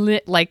have to be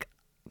lit, like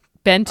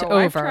bent Oh,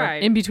 I've over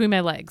tried. in between my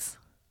legs.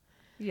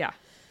 Yeah.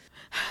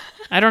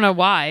 I don't know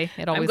why.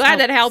 It always I'm glad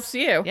that helps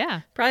you.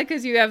 Yeah. Probably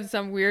because you have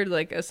some weird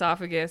like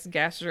esophagus,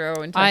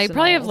 gastrointestinal. I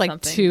probably have like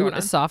something 2 going on.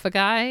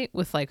 esophagi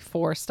with like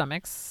 4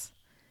 stomachs.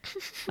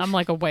 I'm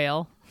like a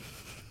whale.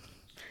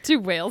 2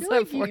 whales I feel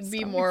have like 4 you'd be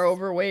stomachs. more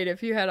overweight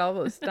if you had all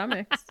those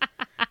stomachs.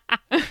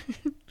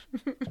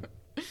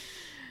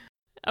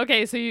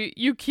 Okay, so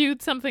you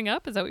queued something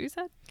up? Is that what you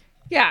said?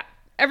 Yeah.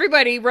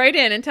 Everybody, write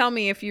in and tell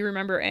me if you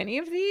remember any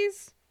of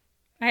these.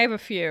 I have a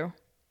few.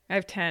 I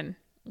have 10.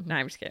 No,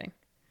 I'm just kidding.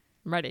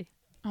 I'm ready.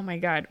 Oh my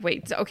God.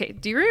 Wait. So, okay.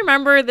 Do you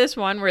remember this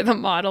one where the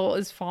model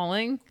is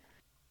falling?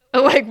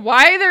 Like,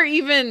 why they're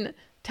even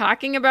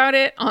talking about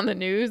it on the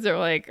news? They're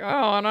like, oh,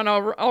 I don't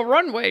know, a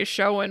runway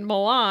show in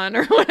Milan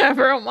or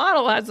whatever. A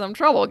model had some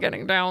trouble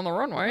getting down the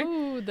runway.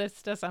 Ooh,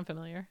 this does sound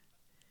familiar.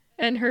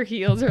 And her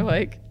heels are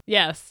like,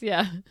 Yes,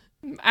 yeah.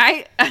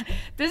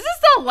 this is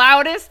the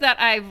loudest that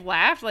I've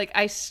laughed. Like,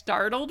 I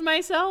startled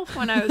myself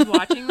when I was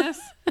watching this.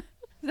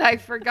 I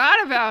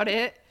forgot about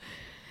it.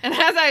 And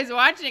as I was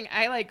watching,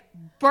 I like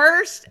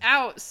burst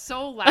out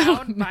so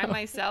loud by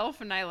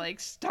myself, and I like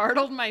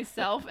startled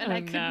myself, and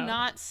I could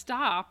not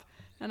stop.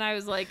 And I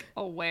was like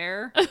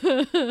aware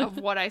of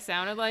what I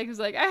sounded like. I was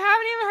like, I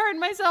haven't even heard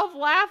myself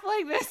laugh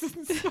like this.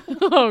 in so long.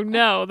 Oh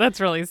no, that's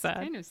really sad.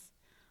 Kind of,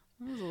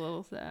 that was a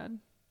little sad.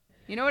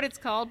 You know what it's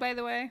called, by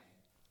the way?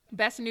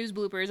 Best news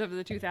bloopers of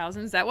the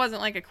 2000s. That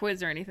wasn't like a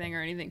quiz or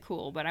anything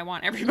cool, but I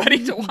want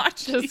everybody to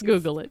watch. Just these.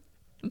 Google it.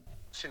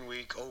 Fashion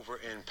Week over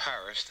in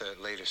Paris, the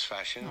latest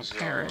fashions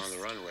Paris. on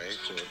the runway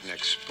for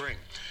next spring.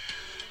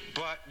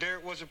 But there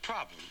was a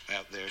problem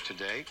out there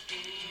today.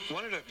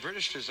 One of the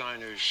British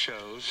designers'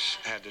 shows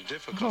had a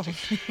difficulty.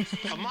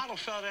 A model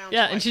fell down.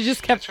 Yeah, and twice. she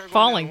just kept That's her going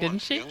falling, down didn't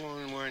once. she? Young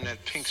woman wearing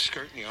that pink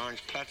skirt and the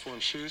orange platform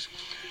shoes.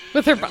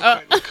 With her. Never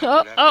quite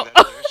recovered after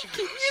that. There she Did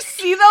goes. you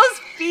see those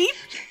feet?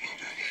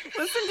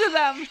 Listen to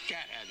them.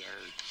 Cat had her.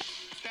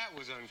 That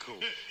was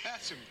uncool.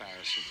 That's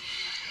embarrassing.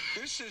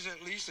 This is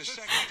at least the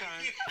second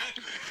time.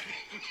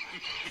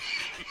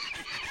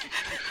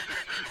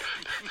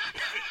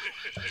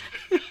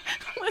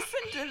 Listen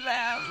to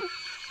them.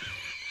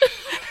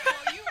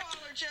 Well, you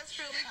all are just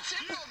really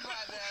tickled by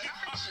that,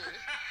 aren't you?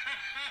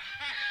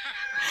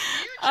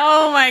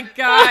 Oh my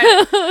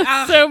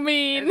God. So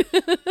mean.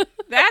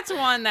 That's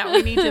one that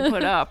we need to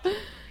put up.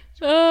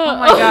 Oh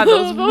my God,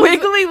 those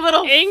wiggly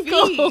little feet.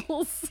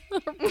 ankles.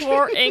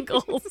 Poor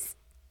ankles.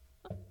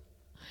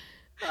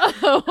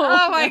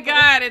 Oh my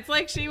God. It's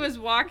like she was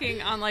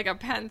walking on like a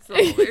pencil.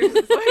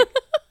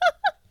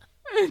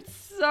 It's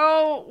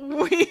so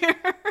weird.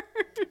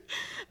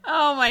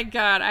 Oh my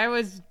God. I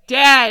was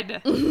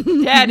dead.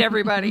 Dead,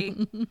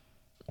 everybody.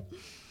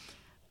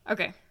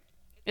 Okay.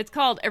 It's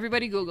called,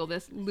 everybody Google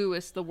this,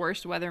 Lewis, the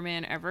worst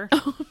weatherman ever.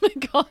 Oh my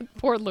God,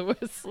 poor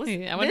Lewis. I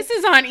wonder, This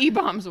is on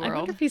E-Bombs I wonder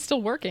World. if he's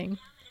still working.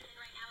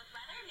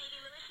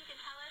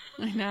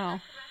 I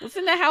know.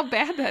 Listen to how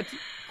bad that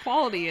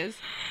quality is.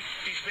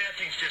 These bad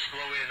things just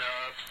blow in.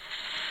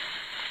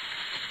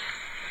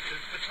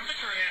 The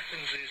temperature in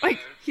Athens is... Like,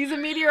 he's a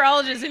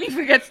meteorologist and he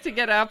forgets to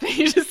get up and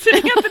he's just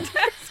sitting at the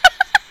desk.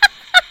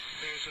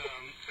 There's,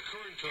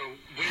 according to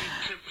wind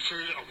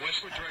temperature, a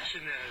westward direction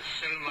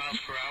at 7 miles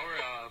per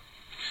hour.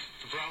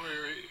 The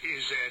barometer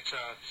is at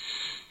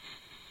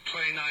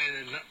 29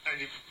 and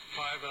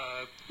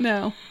 95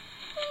 No.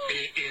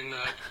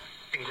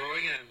 in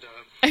growing and...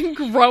 And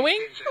growing?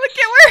 Look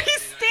at where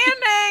he's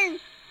standing.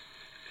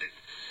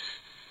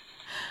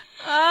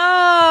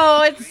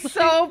 Oh, it's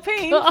so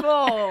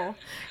painful.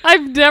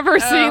 I've never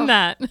seen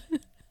that.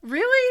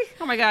 Really?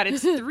 Oh my God,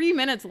 it's 3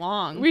 minutes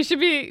long. We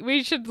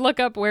should look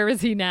up where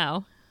is he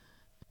now.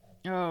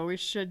 Oh, we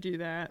should do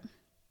that.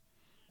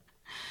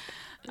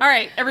 All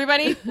right,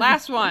 everybody,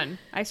 last one.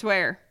 I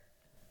swear.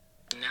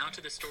 Now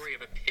to the story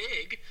of a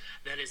pig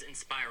that is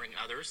inspiring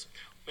others.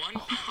 One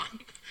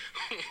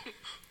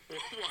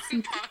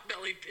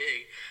pot-bellied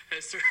pig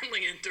has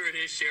certainly endured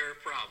his share of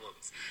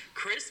problems.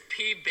 Chris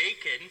P.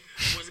 Bacon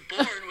was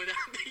born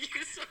without the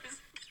use of his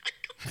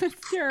back.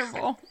 It's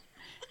terrible.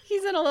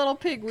 He's in a little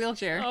pig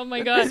wheelchair. Oh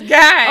my God. This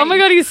guy. Oh my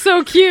God, he's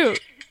so cute.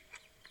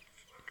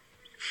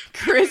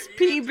 Chris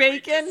P.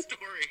 Bacon. Story.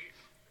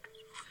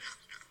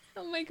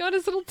 Oh my God,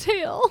 his little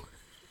tail.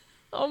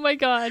 Oh my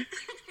God.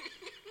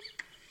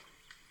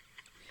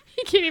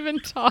 He can't even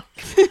talk.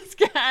 This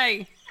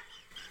guy.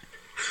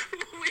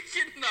 We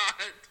cannot.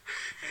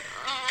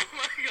 Oh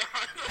my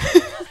God.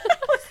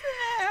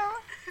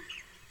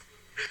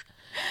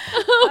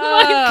 Oh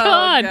my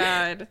God.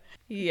 God.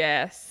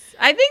 Yes.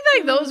 I think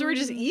like those were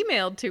just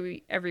emailed to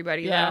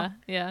everybody Yeah, though.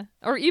 yeah.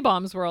 Or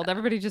E-Bombs World.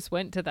 Everybody just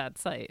went to that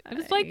site. It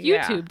was like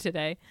Yeah. YouTube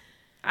today.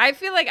 I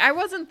feel like I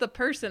wasn't the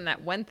person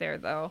that went there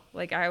though.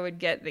 Like I would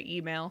get the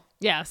email.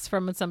 Yes,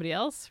 from somebody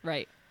else.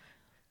 Right.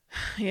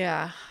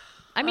 Yeah.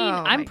 I mean,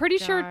 Oh I'm my pretty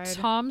sure God.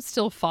 Tom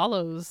still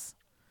follows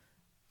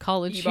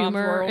College E-Bombs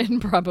Humor World.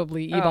 and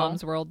probably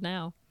E-Bombs Oh. World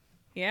now.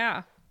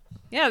 Yeah.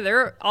 Yeah,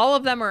 they're all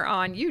of them are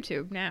on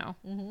YouTube now.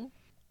 Mm-hmm.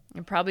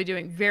 And probably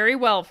doing very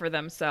well for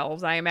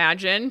themselves, I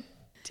imagine.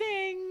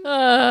 Ting.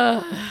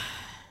 Uh,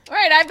 All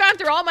right, I've gone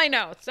through all my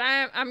notes.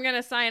 I'm going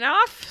to sign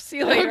off. See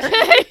you later.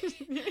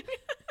 okay.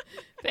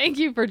 Thank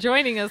you for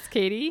joining us,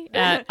 Katie,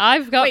 at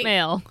I've Got Wait.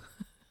 Mail.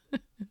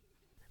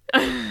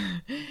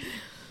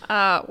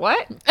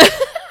 What?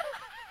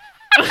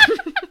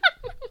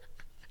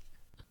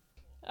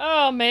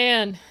 Oh,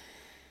 man.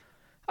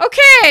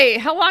 Okay,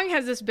 how long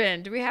has this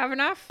been? Do we have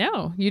enough?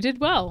 No, you did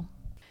well.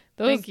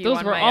 Thank you Those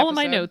on were my all of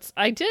my episode. notes.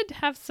 I did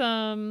have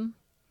some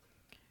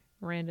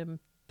random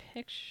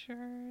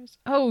pictures.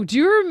 Oh, do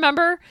you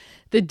remember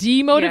the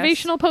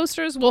demotivational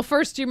posters? Well,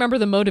 first, do you remember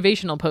the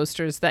motivational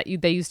posters that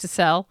they used to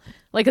sell,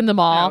 like in the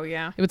mall? Oh,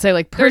 yeah. It would say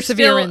like They're still,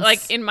 perseverance.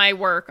 like in my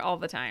work all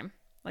the time.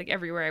 Like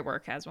everywhere I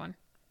work has one.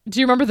 Do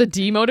you remember the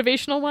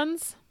demotivational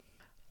ones?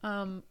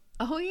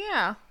 Oh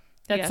yeah.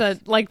 That's Yes.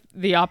 like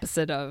the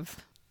opposite of.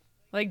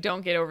 Like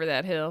don't get over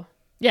that hill.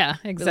 Yeah,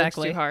 It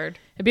exactly. looks too hard.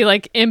 It'd be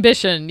like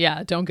ambition.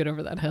 Yeah, don't get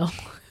over that hill.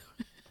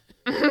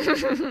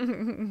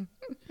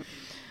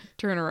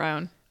 Turn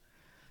around.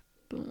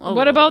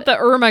 What about the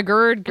Irma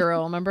Gerd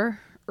girl? Remember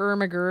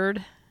Irma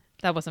Gerd?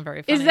 That wasn't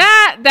very funny. Is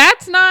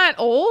that's not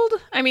old?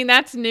 I mean,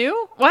 that's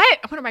new? What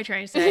am I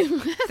trying to say?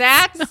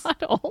 That's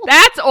not old?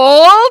 That's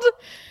old?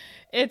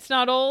 It's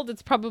not old.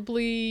 It's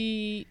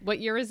probably, what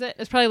year is it?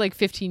 It's probably like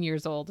 15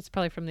 years old. It's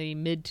probably from the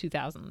mid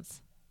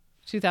 2000s,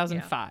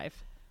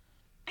 2005.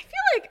 I feel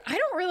like I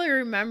don't really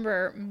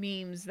remember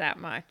memes that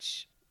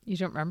much. You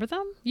don't remember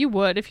them? You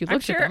would if you I'm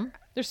looked at sure- them.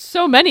 There's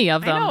so many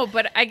of them. I know,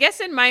 but I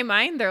guess in my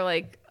mind they're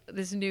like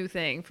this new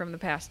thing from the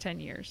past 10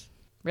 years.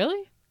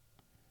 Really?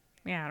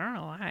 Yeah, I don't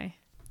know why.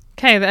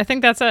 Okay, I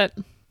think that's it.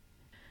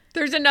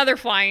 There's another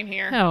fly in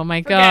here. Oh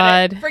my Forget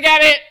God. it.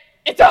 Forget it.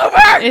 It's over.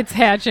 It's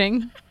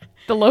hatching.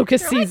 The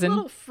locust They're season. like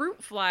little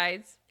fruit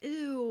flies.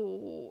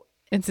 Ew.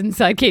 It's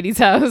inside Katie's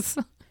house.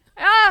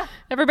 Ah,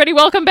 Everybody,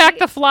 welcome back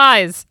the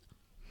flies.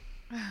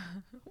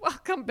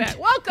 welcome back.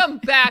 Welcome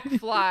back,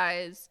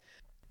 flies.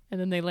 And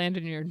then they land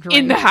in your drink.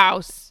 In the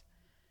house.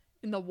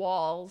 In the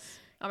walls.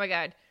 Oh my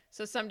God.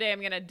 So someday I'm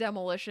going to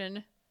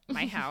demolition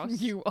my house.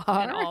 You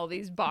And are. all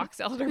these box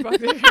elder bugs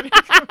are going to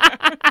come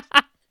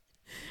out.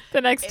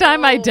 The next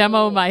time I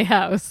demo Ew. my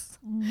house.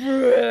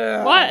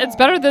 What? It's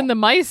better than the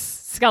mice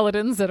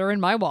skeletons that are in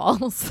my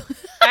walls.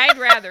 I'd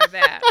rather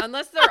that.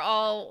 Unless they're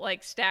all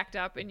like stacked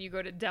up and you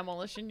go to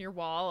demolition your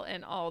wall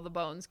and all the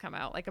bones come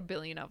out, like a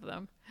billion of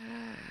them.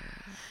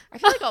 I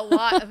feel like a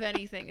lot of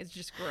anything is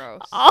just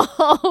gross.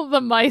 All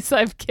the mice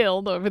I've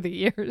killed over the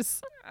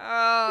years.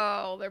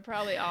 Oh, they're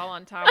probably all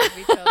on top of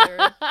each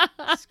other,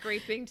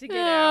 scraping to get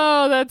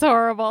out. Oh, that's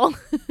horrible.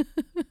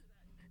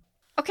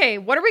 Okay,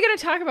 what are we going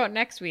to talk about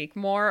next week?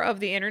 More of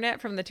the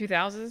internet from the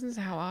 2000s?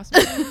 How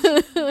awesome.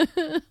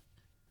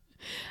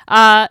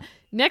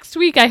 Next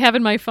week, I have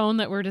in my phone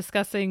that we're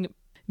discussing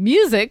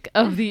music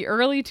of the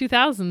early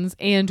 2000s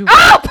and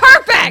Oh,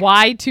 perfect!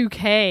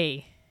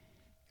 Y2K.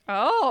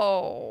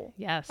 Oh.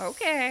 Yes.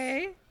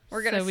 Okay.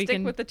 We're going to So we stick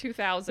can- with the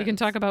 2000s. We can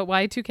talk about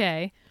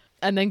Y2K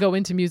and then go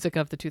into music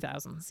of the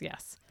 2000s.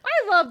 Yes.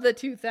 I love the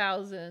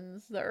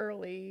 2000s, the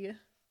early.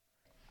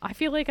 I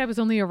feel like I was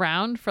only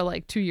around for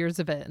like 2 years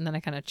of it and then I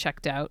kind of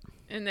checked out.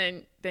 And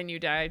then you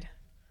died.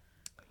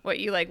 What,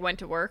 you like went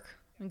to work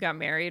and got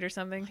married or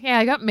something? Yeah,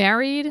 I got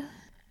married.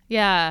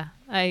 Yeah,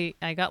 I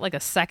got like a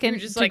second You're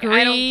just degree.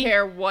 like, I don't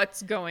care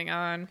what's going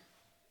on.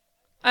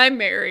 I'm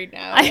married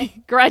now. I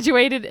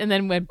graduated and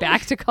then went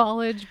back to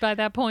college by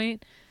that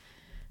point.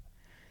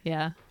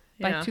 Yeah.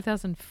 By Yeah.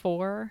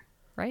 2004,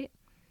 right?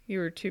 You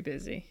were too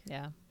busy.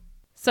 Yeah.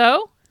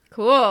 So,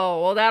 Cool.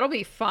 Well, that'll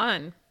be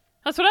fun.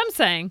 that's what I'm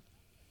saying.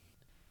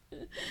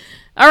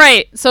 All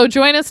right. So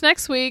join us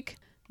next week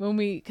when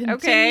we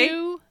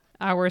continue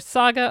our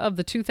saga of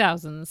the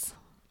 2000s.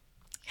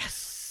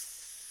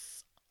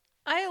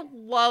 I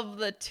love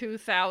the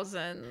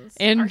 2000s.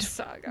 And our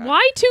saga.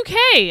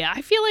 Y2K.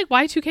 I feel like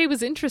Y2K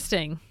was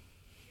interesting.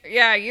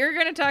 Yeah, you're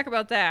going to talk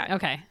about that.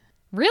 Okay.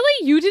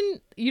 Really? You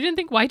didn't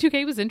think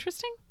Y2K was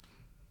interesting?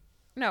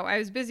 No, I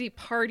was busy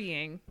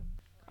partying.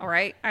 All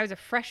right. I was a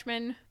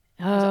freshman.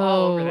 was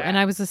all over that. And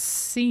I was a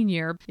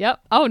senior. Yep.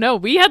 Oh no,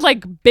 we had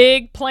like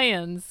big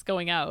plans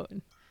going out.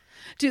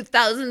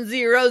 2000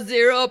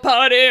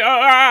 party.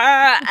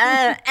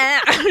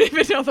 I don't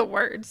even know the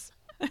words.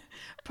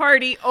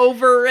 Party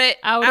over it.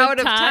 Out of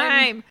of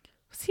time.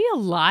 Was he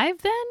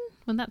alive then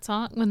when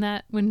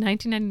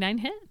 1999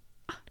 hit?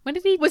 When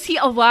did he? Was he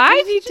alive?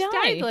 When did he just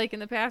die? died like in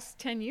the past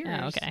 10 years.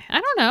 Oh, okay.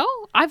 I don't know.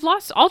 I've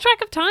lost all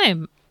track of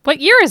time. What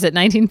year is it?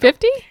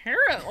 1950?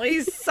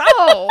 Apparently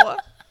so.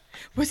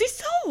 Was he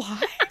still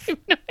alive? I have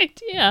no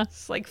idea.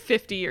 It's like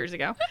 50 years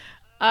ago.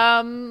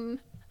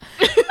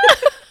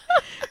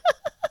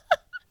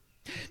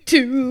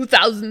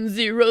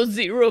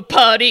 2000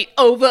 party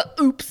over.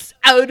 Oops,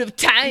 out of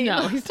time.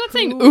 No, he's not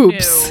saying Who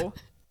oops. knew?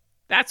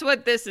 That's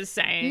what this is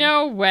saying.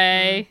 No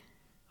way.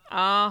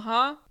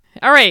 Uh-huh.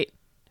 All right.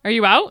 Are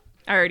you out?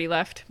 I already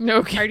left.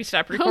 Okay. I already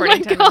stopped Oh recording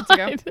my 10 minutes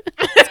ago. God.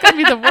 It's going to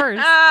be the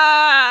worst.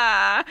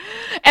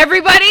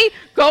 Everybody,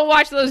 go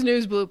watch those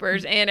news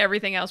bloopers and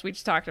everything else we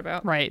just talked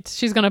about. Right.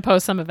 She's going to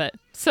post some of it.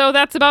 So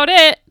that's about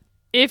it.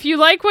 If you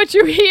like what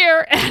you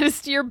hear, add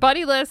us to your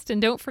buddy list.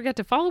 And don't forget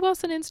to follow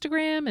us on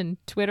Instagram and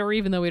Twitter,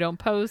 even though we don't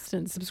post.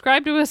 And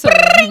subscribe to us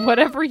on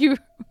wherever you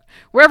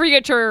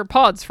get your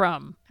pods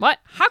from. What?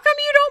 How come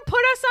you don't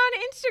put us on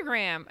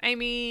Instagram? I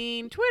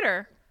mean,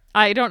 Twitter.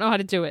 I don't know how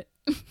to do it.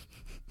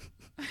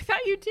 I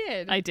thought you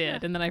did. I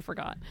did, and then I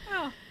forgot.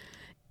 Oh.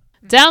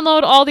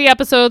 Download all the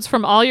episodes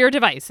from all your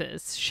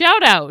devices.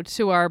 Shout out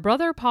to our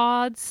Brother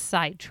Pods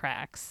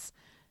sidetracks.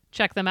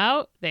 Check them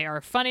out. They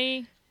are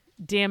funny.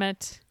 Damn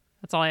it.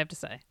 That's all I have to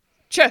say.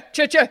 Check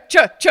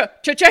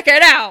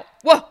it out.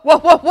 Whoa.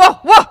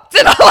 It's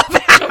an all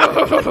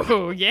about.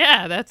 Oh,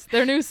 yeah, that's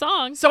their new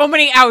song. So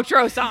many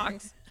outro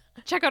songs.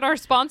 Check out our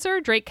sponsor,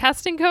 Drake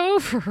Casting Co.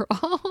 for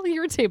all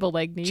your table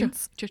leg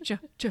needs. Check it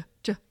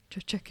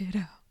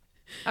out.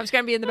 I'm just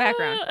going to be in the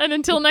background. And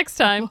until next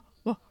time.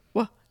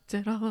 What's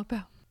it all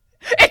about?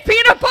 It's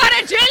peanut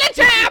butter jelly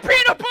time.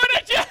 Peanut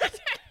butter jelly time.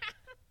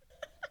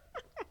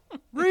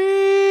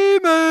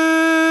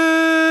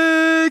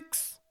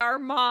 Remix! Our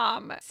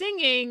mom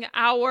singing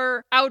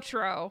our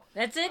outro.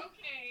 That's it?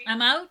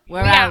 I'm out? We're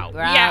out.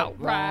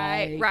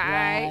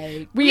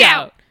 Right. We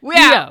out. We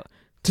out.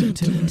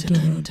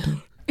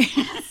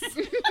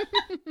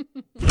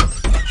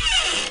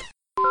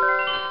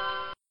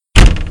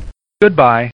 Goodbye.